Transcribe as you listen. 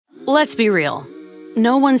Let's be real.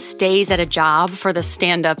 No one stays at a job for the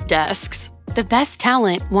stand-up desks. The best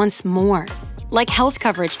talent wants more, like health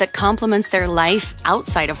coverage that complements their life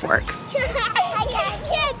outside of work.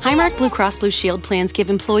 Highmark Blue Cross Blue Shield plans give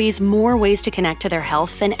employees more ways to connect to their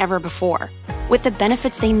health than ever before, with the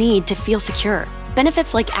benefits they need to feel secure.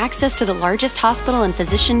 Benefits like access to the largest hospital and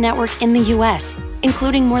physician network in the U.S.,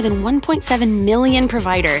 including more than 1.7 million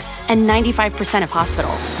providers and 95% of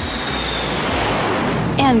hospitals.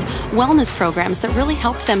 And wellness programs that really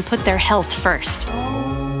help them put their health first.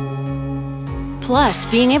 Plus,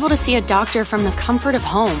 being able to see a doctor from the comfort of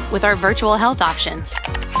home with our virtual health options.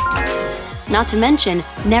 Not to mention,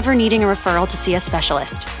 never needing a referral to see a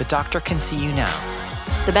specialist. The doctor can see you now.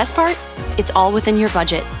 The best part? It's all within your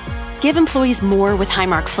budget. Give employees more with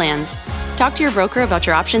Highmark plans. Talk to your broker about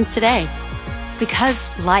your options today.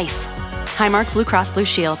 Because life. Highmark Blue Cross Blue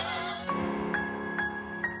Shield.